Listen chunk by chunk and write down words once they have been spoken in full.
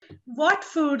what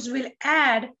foods will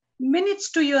add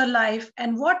minutes to your life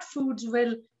and what foods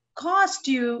will cost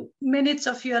you minutes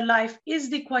of your life is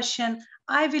the question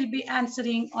I will be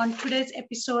answering on today's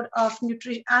episode of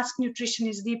Ask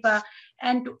Nutritionist Deepa.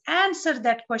 And to answer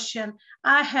that question,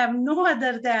 I have no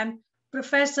other than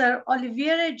Professor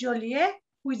Olivier Joliet,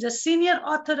 who is a senior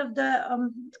author of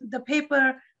the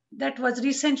paper that was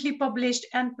recently published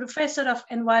and professor of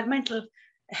environmental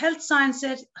health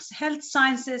sciences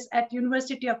at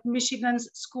University of Michigan's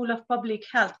School of Public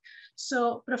Health.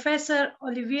 So Professor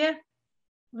Olivier,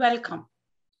 welcome.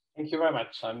 Thank you very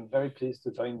much. I'm very pleased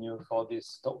to join you for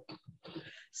this talk.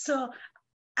 So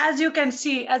as you can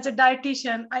see, as a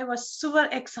dietitian, I was super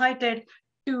excited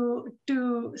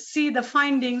to see the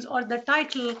findings or the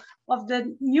title of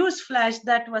the news flash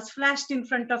that was flashed in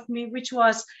front of me, which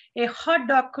was a hot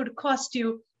dog could cost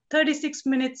you 36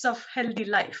 minutes of healthy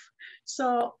life.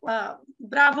 So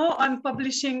bravo on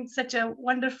publishing such a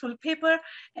wonderful paper.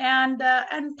 And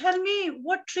tell me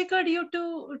what triggered you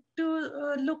to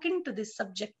look into this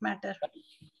subject matter.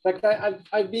 Like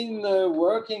I've been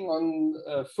working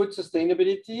on food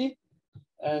sustainability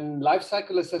and life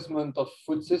cycle assessment of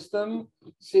food system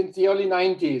since the early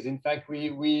 90s. In fact,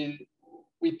 we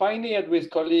pioneered with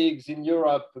colleagues in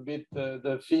Europe a bit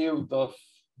the field of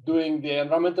doing the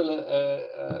environmental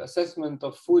assessment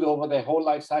of food over their whole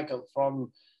life cycle,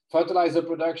 from fertilizer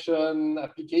production,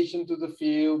 application to the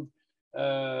field,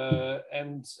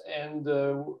 and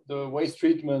the waste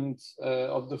treatment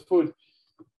of the food.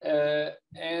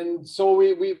 And so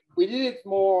we did it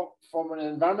more from an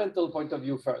environmental point of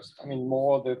view first. I mean,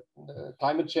 more the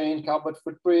climate change, carbon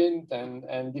footprint,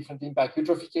 and different impact.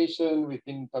 Eutrophication, we've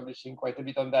been publishing quite a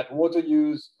bit on that. Water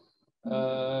use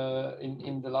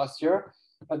in the last year.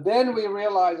 But then we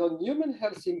realized on human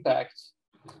health impacts,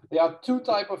 there are two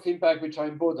types of impact which are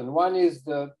important. One is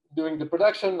during the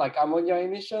production, like ammonia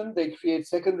emission, they create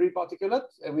secondary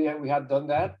particulates, and we had done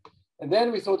that. And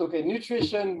then we thought, okay,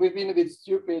 nutrition, we've been a bit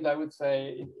stupid, I would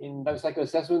say, in life cycle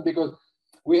assessment, because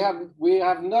we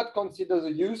have not considered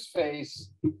the use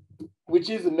phase, which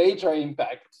is a major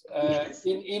impact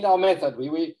in our method.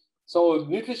 So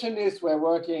nutritionists were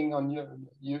working on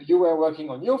you were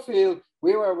working on your field,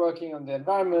 we were working on the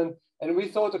environment, and we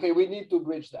thought, okay, we need to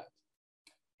bridge that.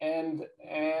 And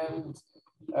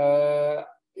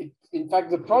in fact,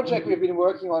 the project we've been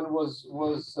working on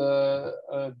was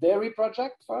a dairy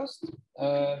project first,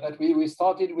 that we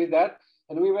started with that.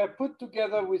 And we were put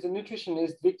together with a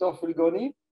nutritionist, Victor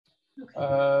Fulgoni,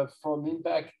 from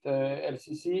Impact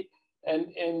LCC,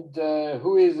 and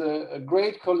who is a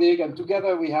great colleague. And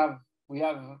together we have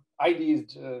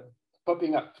ideas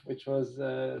popping up, which was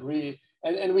really,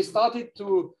 and we started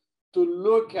to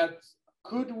look at,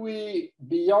 could we,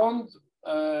 beyond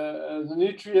the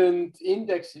nutrient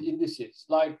indices,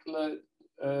 like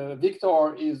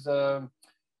Victor is the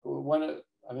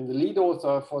lead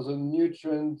author for the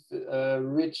nutrient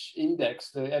rich index,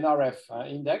 the NRF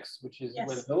index, which is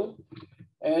well known.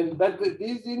 And but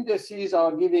these indices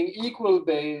are giving equal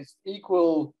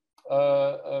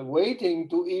weighting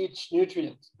to each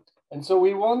nutrient. And so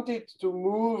we wanted to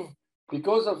move,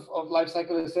 because of life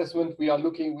cycle assessment, we are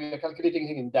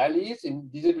calculating in DALYs, in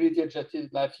disability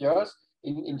adjusted life years,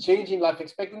 in changing life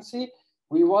expectancy.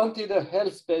 We wanted a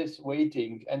health-based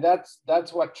weighting, and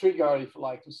that's what triggered, if you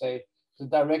like to say, the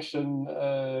direction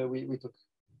we took.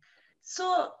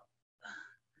 So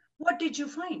what did you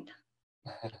find?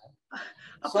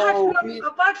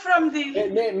 apart from the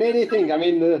many things. I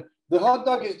mean, the hot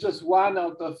dog is just one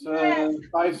out of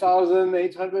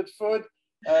 5,800 food.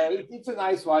 It's a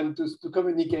nice one to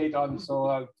communicate on.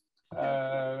 So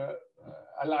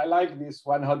I like this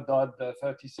one hot dog,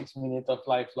 36 minutes of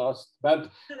life lost. But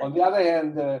on the other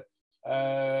hand,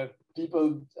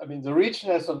 the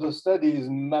richness of the study is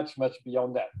much, much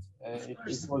beyond that. It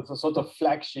was a sort of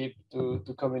flagship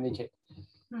to communicate.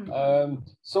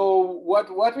 So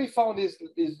what we found is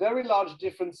very large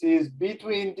differences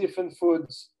between different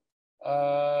foods,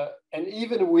 and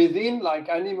even within like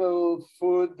animal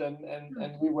food,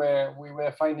 and we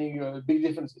were finding big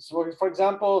differences. So for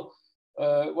example,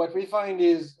 what we find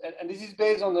is, and this is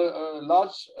based on a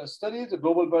large study, the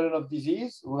Global Burden of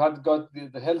Disease, who had got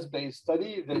the health-based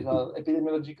study, the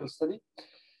epidemiological study.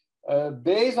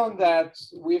 Based on that,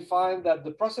 we find that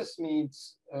the processed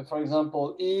meats, for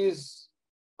example, is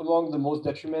among the most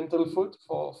detrimental food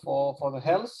for the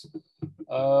health.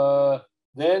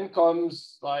 Then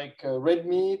comes like red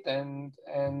meat and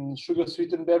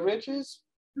sugar-sweetened beverages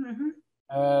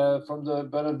from the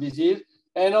burden of disease.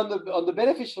 And on the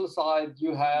beneficial side,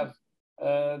 you have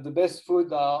the best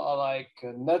food are like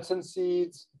nuts and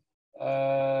seeds,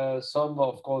 some,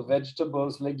 of course,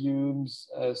 vegetables, legumes,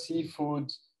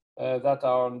 seafood that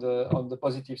are on the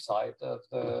positive side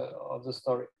of the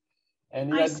story.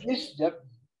 And in addition, yep.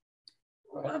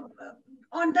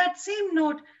 On that same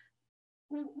note,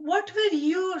 what were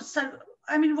your,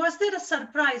 I mean, was there a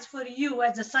surprise for you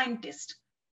as a scientist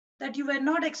that you were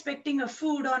not expecting a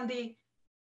food on the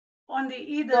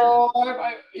either? So,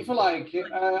 if you like,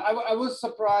 I was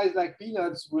surprised like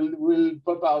peanuts will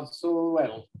pop out so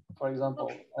well. For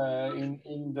example,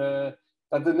 in the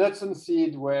nuts and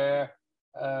seed were,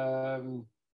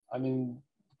 I mean,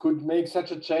 could make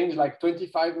such a change, like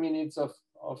 25 minutes of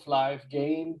life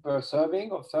gain per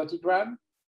serving of 30 grams.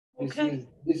 Okay.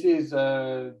 This is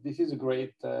a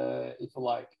great, if you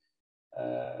like,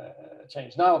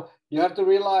 change. Now you have to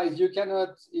realize you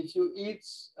cannot, if you eat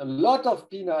a lot of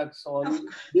peanuts, or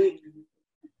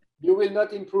you will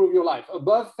not improve your life.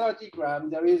 Above 30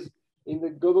 grams, there is, in the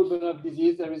global burnout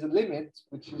disease, there is a limit,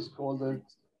 which is called the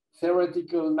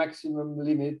theoretical maximum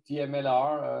limit,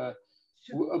 TMLR,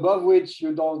 above which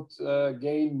you don't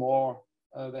gain more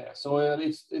there. So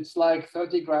it's like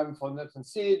 30 grams for nuts and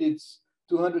seed. It's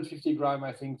 250 grams,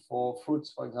 I think, for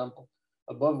fruits, for example,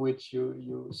 above which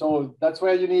so that's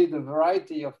where you need a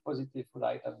variety of positive food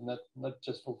items, not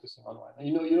just focusing on one.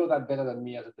 You know that better than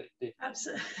me as a day.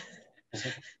 Absolutely.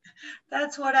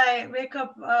 That's what I wake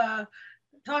up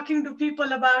talking to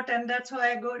people about, and that's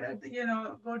why I go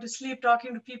to sleep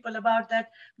talking to people about that.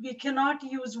 We cannot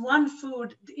use one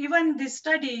food. Even this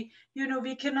study,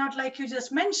 we cannot, like you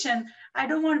just mentioned, I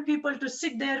don't want people to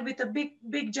sit there with a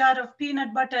big jar of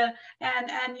peanut butter and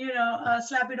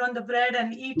slap it on the bread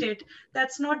and eat it.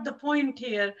 That's not the point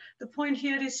here. The point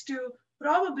here is to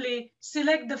probably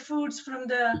select the foods from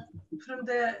the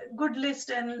good list,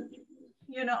 and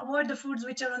avoid the foods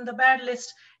which are on the bad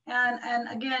list, and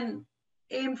again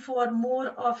aim for more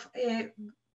of a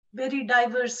very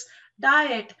diverse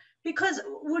diet. Because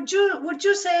would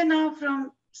you say now,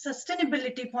 from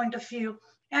sustainability point of view,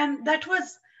 and that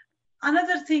was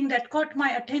another thing that caught my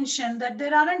attention, that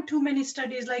there aren't too many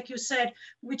studies, like you said,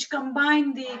 which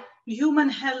combine the human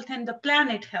health and the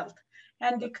planet health.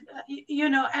 And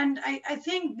and I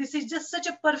think this is just such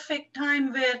a perfect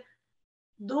time where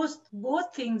those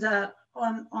both things are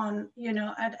on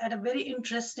at a very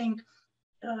interesting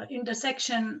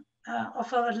intersection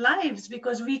of our lives,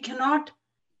 because we cannot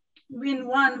win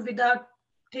one without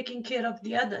taking care of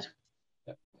the other.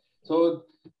 Yeah. So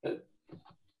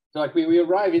like we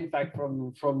arrive, in fact,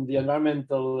 from the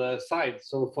environmental side.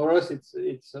 So for us,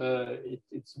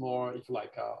 it's more, if you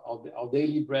like, our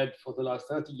daily bread for the last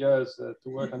 30 years to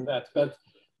work on that. But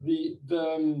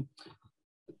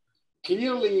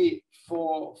clearly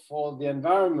for the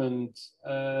environment,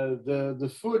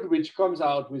 the food which comes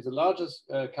out with the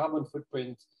largest carbon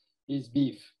footprint is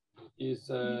beef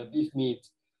meat.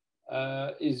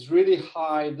 Is really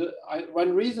high.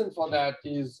 One reason for that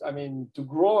is, I mean, to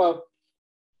grow up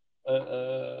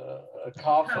a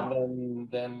calf and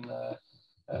then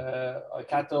a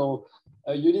cattle,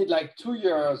 you need like 2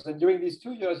 years, and during these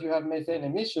 2 years you have methane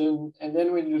emission, and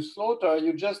then when you slaughter,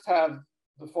 you just have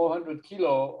the 400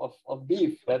 kilo of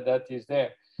beef that is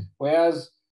there.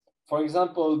 Whereas, for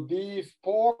example, beef,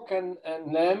 pork, and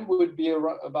lamb would be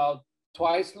about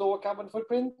twice lower carbon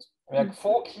footprint. Like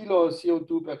 4 kilos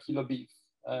CO2 per kilo beef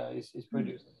is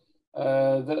produced.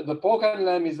 The pork and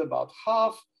lamb is about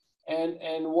half,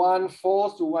 and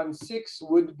 1/4 to 1/6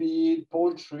 would be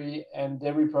poultry and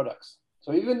dairy products.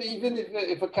 So even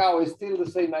if a cow is still the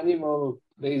same animal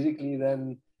basically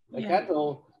than a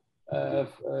cattle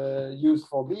used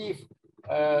for beef,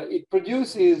 it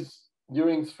produces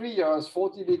during 3 years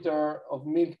 40 liters of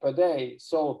milk per day.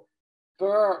 So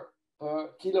per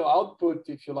kilo output,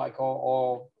 if you like,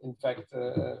 or in fact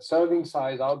serving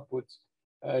size output,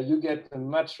 you get a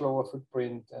much lower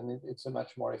footprint, and it's a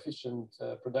much more efficient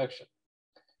production.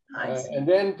 And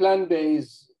then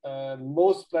plant-based,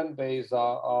 most plant-based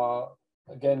are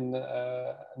again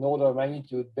an order of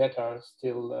magnitude better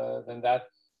still than that.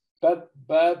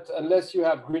 But unless you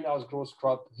have greenhouse growth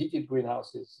crop, heated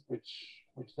greenhouses, which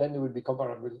then it would be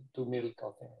comparable to milk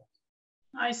or things.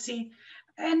 I see.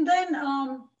 And then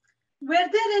were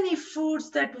there any foods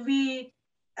that we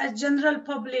as general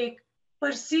public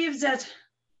perceives as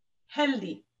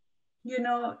healthy?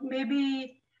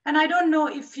 Maybe, and I don't know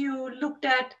if you looked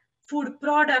at food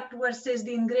product versus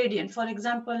the ingredient. For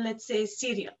example, let's say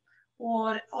cereal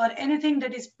or anything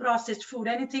that is processed food,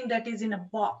 anything that is in a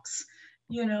box,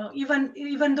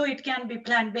 even though it can be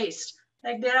plant-based.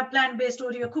 Like there are plant-based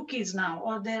Oreo cookies now,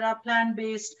 or there are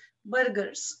plant-based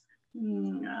burgers,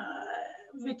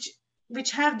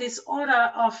 which have this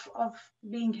aura of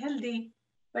being healthy.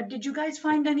 But did you guys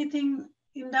find anything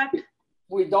in that?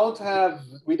 We don't have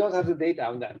the data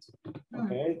on that.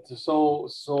 Okay,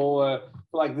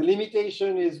 like the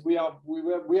limitation is we are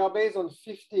based on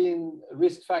 15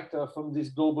 risk factors from this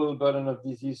global burden of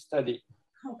disease study.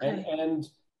 Okay. And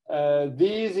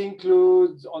these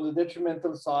include on the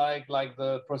detrimental side, like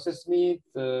the processed meat,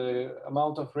 the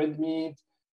amount of red meat,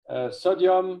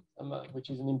 sodium, which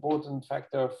is an important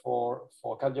factor for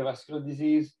cardiovascular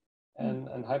disease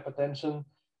and hypertension,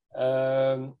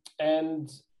 and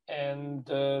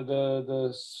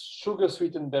the sugar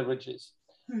sweetened beverages.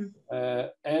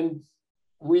 And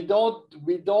we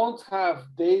don't have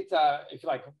data, if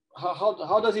like,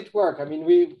 how does it work? I mean,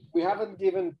 we haven't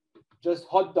given just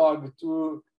hot dog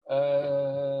to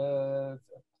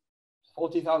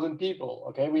 40,000 people,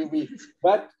 okay?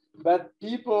 But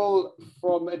people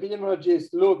from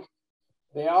epidemiologists look,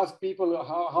 they ask people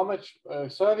how much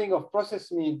serving of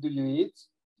processed meat do you eat?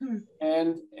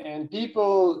 And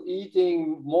people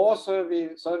eating more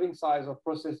serving size of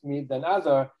processed meat than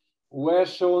other were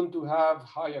shown to have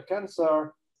higher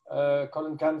cancer,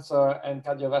 colon cancer, and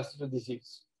cardiovascular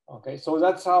disease. Okay, so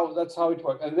that's how it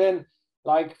works. And then,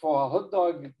 like for a hot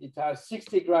dog, it has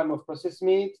 60 grams of processed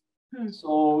meat.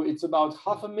 So it's about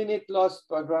half a minute lost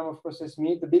per gram of processed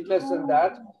meat, a bit less than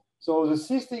that. So the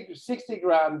 60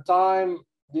 gram time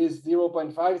is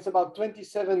 0.5. It's about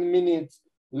 27 minutes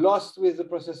lost with the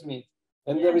processed meat.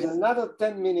 And there is another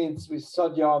 10 minutes with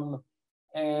sodium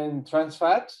and trans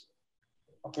fat.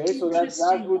 Okay, so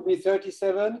that would be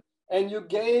 37. And you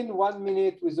gain 1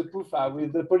 minute with the PUFA,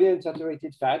 with the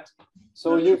polyunsaturated fat.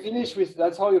 So you finish with,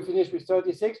 that's how you finish with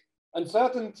 36.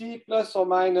 Uncertainty plus or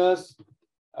minus,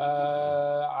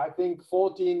 I think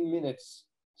 14 minutes.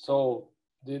 So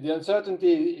the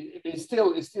uncertainty is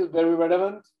still very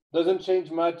relevant. Doesn't change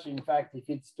much. In fact, if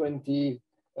it's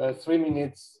 23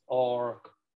 minutes or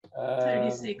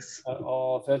 36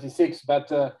 or 36,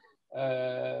 but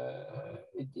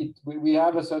we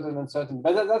have a certain uncertainty.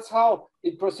 But that's how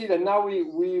it proceeds. And now we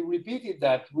repeated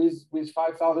that with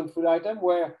 5,000 food items,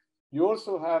 where you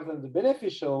also have the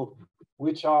beneficial,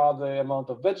 which are the amount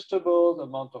of vegetables, the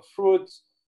amount of fruits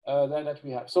that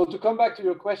we have. So to come back to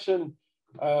your question,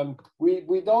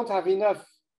 we don't have enough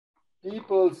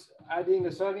people adding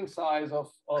a serving size of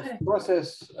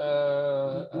processed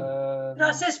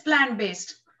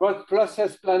plant-based.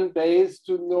 Processed plant-based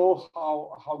to know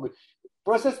how good.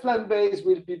 Processed plant-based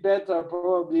will be better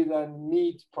probably than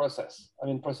meat processed. I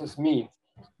mean processed meat.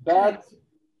 But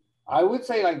I would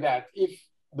say like that, if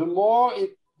the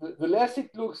less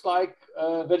it looks like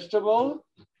vegetable,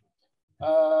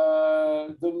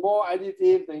 the more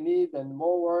additive they need and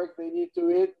more work they need to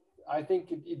it. I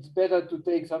think it's better to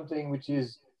take something which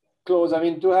is close. I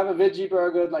mean, to have a veggie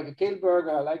burger, like a kale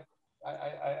burger,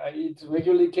 I eat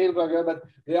regularly kale burger, but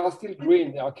they are still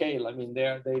green. They are kale. I mean,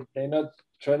 they're not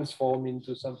transformed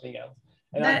into something else.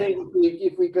 And I think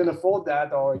if we can afford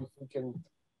that, or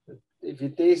if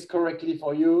it tastes correctly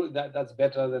for you, that's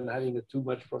better than having a too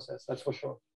much process. That's for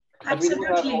sure. Absolutely.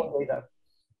 But we don't have all data.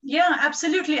 Yeah,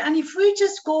 absolutely. And if we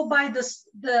just go by the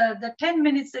 10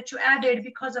 minutes that you added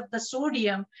because of the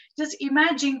sodium, just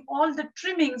imagine all the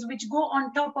trimmings which go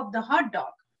on top of the hot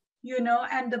dog, you know,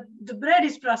 and the bread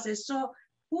is processed. So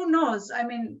who knows? I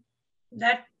mean,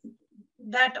 that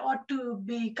ought to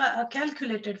be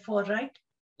calculated for, right?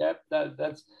 Yeah,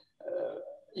 that's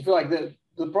if you like the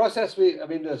process.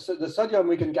 The sodium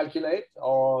we can calculate,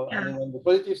 or I mean, on the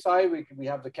positive side, we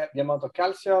have the amount of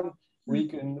calcium. We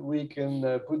can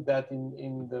put that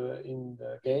in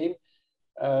the game.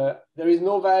 There is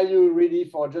no value really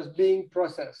for just being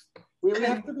processed. We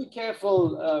have to be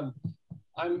careful.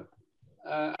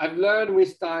 I've learned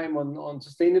with time on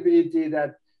sustainability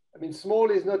that, I mean, small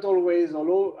is not always,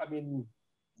 although, I mean,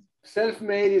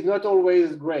 self-made is not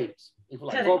always great. If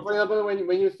like, for example,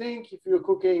 when you think if you're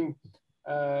cooking,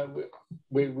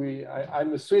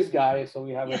 I'm a Swiss guy, so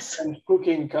we have a French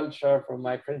cooking culture from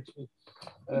my French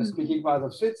speaking part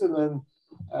of Switzerland.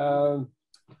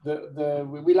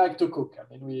 We like to cook. I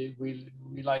mean,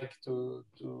 we like to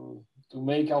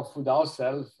make our food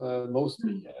ourselves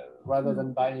mostly, rather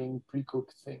than buying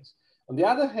pre-cooked things. On the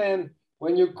other hand,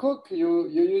 when you cook, you're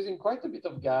using quite a bit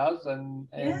of gas and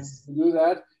you do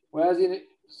that. Whereas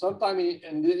sometimes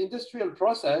in the industrial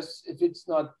process, if it's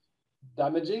not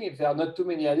damaging, if there are not too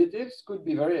many additives, could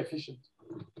be very efficient.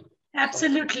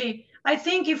 Absolutely. I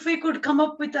think if we could come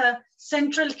up with a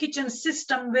central kitchen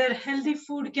system where healthy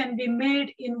food can be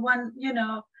made in one, you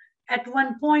know, at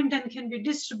one point and can be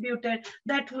distributed,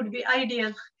 that would be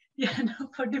ideal, you know,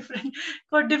 for different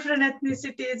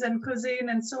ethnicities and cuisine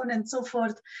and so on and so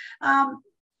forth.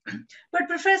 But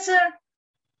Professor,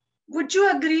 would you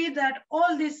agree that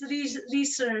all this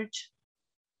research,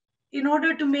 in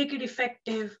order to make it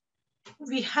effective,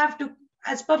 we have to,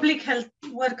 as public health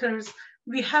workers,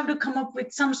 we have to come up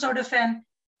with some sort of an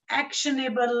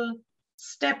actionable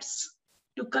steps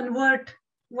to convert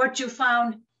what you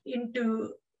found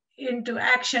into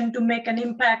action, to make an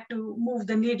impact, to move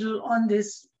the needle on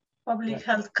this public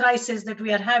health crisis that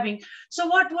we are having. So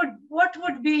what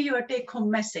would be your take-home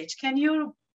message? Can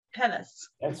you tell us?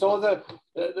 And so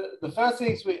the first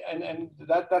things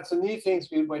that's the neat things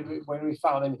when we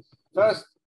found. I mean, first,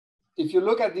 if you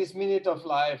look at this minute of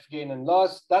life gain and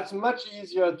loss, that's much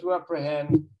easier to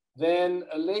apprehend than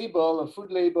a label, a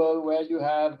food label, where you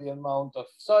have the amount of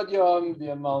sodium,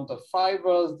 the amount of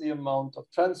fibers, the amount of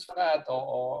trans fat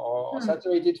or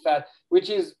saturated fat, which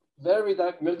is very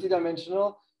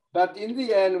multidimensional. But in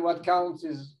the end, what counts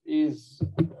is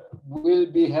will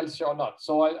be healthy or not.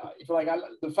 So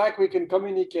the fact we can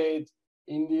communicate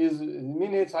in these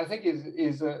minutes, I think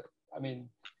is I mean,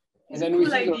 and then we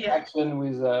see the reaction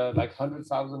with like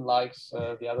 100,000 likes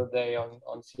the other day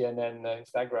on CNN,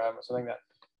 Instagram, or something like that,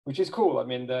 which is cool. I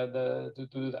mean, to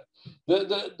do that.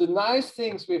 The nice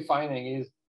things we're finding is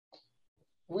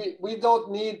we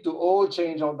don't need to all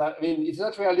change all that. I mean, it's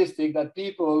not realistic that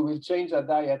people will change their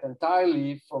diet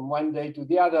entirely from one day to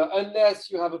the other unless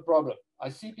you have a problem. I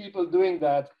see people doing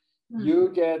that. You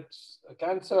get a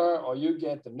cancer or you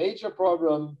get a major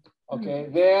problem. Okay,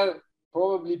 there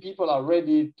probably people are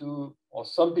ready to, or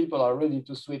some people are ready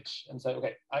to switch and say,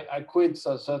 okay, I quit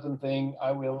a certain thing.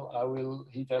 I will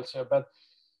eat healthier. But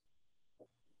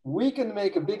we can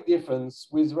make a big difference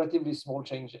with relatively small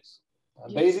changes.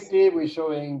 Yes. Basically, we're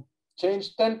showing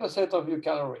change 10% of your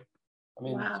calorie. I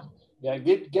mean, yeah,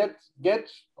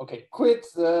 quit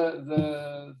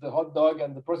the hot dog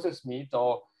and the processed meat,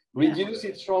 or reduce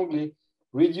it strongly,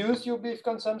 reduce your beef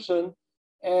consumption,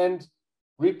 and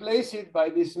replace it by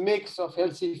this mix of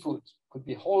healthy food. Could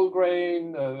be whole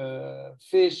grain,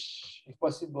 fish, if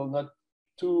possible, not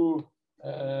too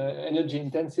energy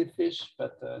intensive fish,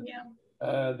 but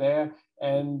there,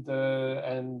 and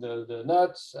the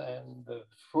nuts and the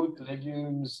fruit,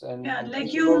 legumes, and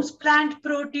legumes, plant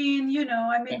protein. You know,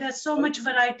 I mean, there's so much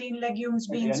variety in legumes,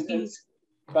 beans, peas.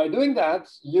 By doing that,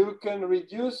 you can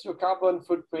reduce your carbon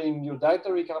footprint, your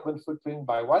dietary carbon footprint,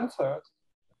 by 1/3,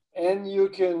 and you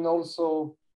can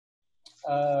also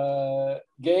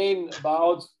gain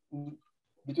about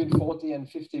between 40 and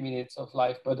 50 minutes of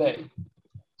life per day.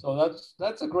 So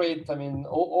that's a great, I mean,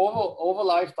 over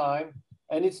lifetime.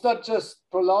 And it's not just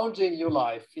prolonging your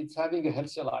life, it's having a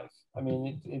healthier life. I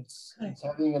mean, it's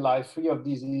having a life free of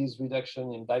disease,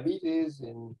 reduction in diabetes,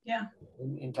 in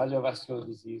cardiovascular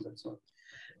disease, and so on.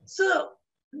 So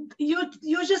you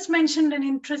just mentioned an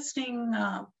interesting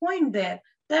point there,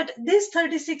 that this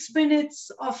 36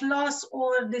 minutes of loss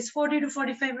or this 40 to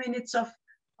 45 minutes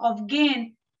of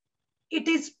gain, it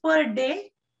is per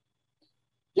day?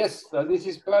 Yes, this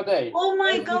is per day. Oh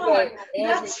my God!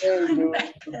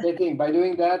 By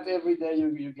doing that every day,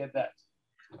 you get that,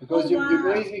 because you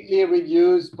basically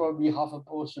reduce probably half a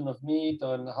portion of meat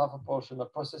and half a portion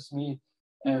of processed meat,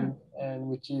 and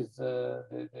which is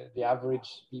the average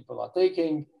people are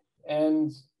taking,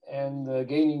 and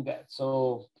gaining that.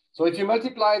 So if you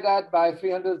multiply that by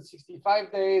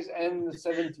 365 days and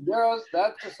 70 years,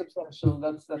 that's a substantial.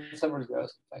 That's several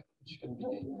years, in fact, which can be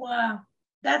gained. Wow.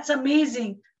 That's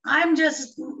amazing.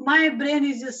 My brain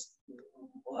is just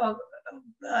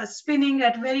spinning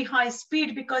at very high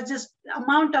speed, because just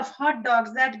amount of hot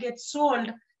dogs that get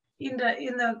sold in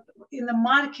the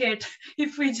market,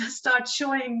 if we just start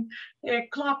showing a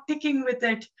clock ticking with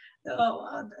it,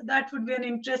 that would be an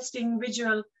interesting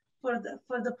visual for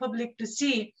the public to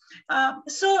see.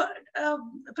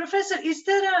 Professor, is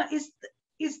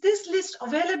this list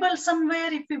available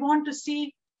somewhere if we want to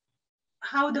see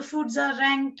how the foods are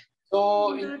ranked?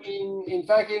 So in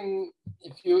fact,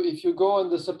 if you go on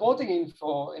the supporting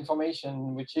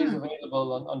information, which is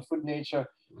available on Food Nature,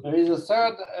 there is a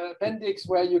third appendix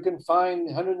where you can find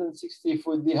 160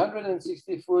 food, the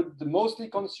 160 food mostly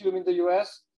consumed in the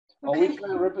US, or which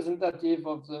are representative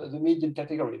of the median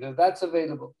category. That's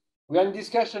available. We are in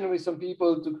discussion with some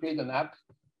people to create an app,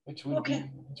 which would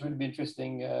be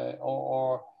interesting,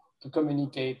 or to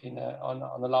communicate on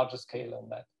a larger scale on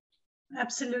that.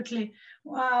 Absolutely.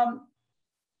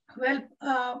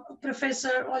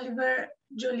 Professor Oliver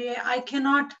Joliet, I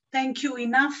cannot thank you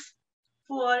enough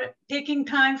for taking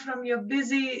time from your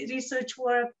busy research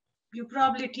work. You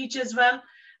probably teach as well,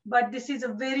 but this is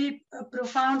a very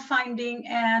profound finding,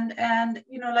 and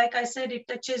you know, like I said, it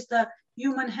touches the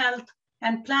human health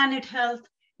and planet health,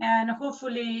 and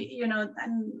hopefully, you know,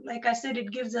 and like I said, it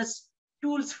gives us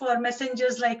tools for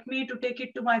messengers like me to take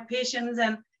it to my patients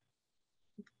and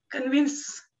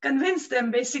convince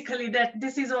them basically that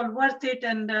this is all worth it,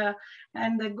 and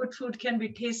the good food can be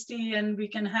tasty and we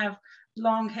can have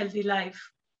long, healthy life.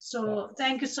 So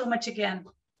thank you so much again.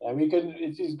 Yeah,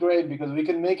 it is great because we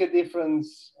can make a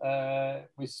difference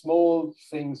with small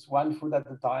things, one food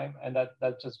at a time, and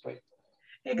that's just great.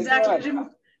 Exactly.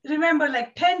 Remember,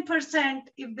 like 10%,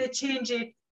 if they change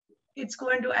it, it's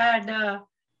going to add a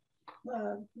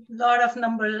lot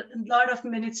of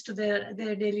minutes to their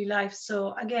daily life.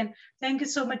 So again, thank you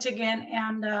so much again,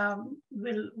 and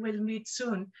we'll meet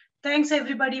soon. Thanks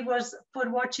everybody for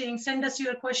watching. Send us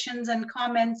your questions and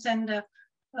comments, and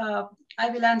I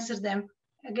will answer them.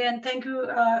 Again, thank you,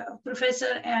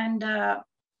 Professor, and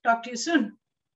talk to you soon.